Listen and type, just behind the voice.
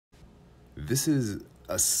This is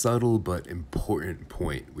a subtle but important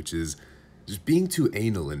point, which is just being too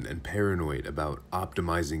anal and paranoid about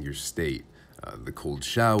optimizing your state. The cold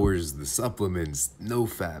showers, the supplements, no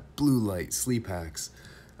fat, blue light, sleep hacks.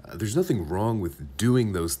 There's nothing wrong with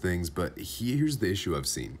doing those things, but here's the issue I've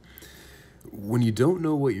seen. When you don't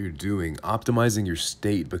know what you're doing, optimizing your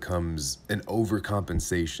state becomes an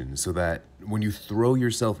overcompensation so that when you throw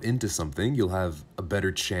yourself into something, you'll have a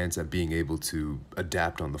better chance at being able to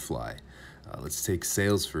adapt on the fly. Let's take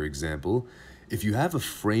sales, for example. If you have a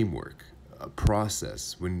framework, a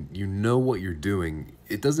process, when you know what you're doing,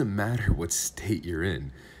 it doesn't matter what state you're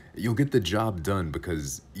in. You'll get the job done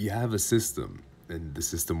because you have a system and the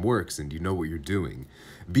system works and you know what you're doing.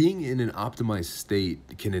 Being in an optimized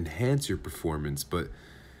state can enhance your performance, but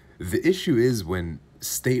the issue is when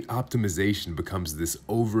state optimization becomes this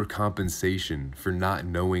overcompensation for not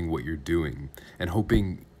knowing what you're doing and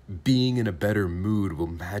hoping being in a better mood will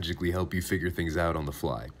magically help you figure things out on the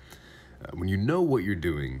fly. When you know what you're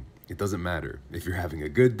doing, it doesn't matter if you're having a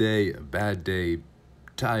good day, a bad day,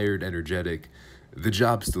 tired, energetic, the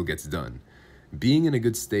job still gets done. Being in a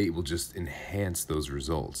good state will just enhance those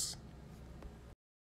results.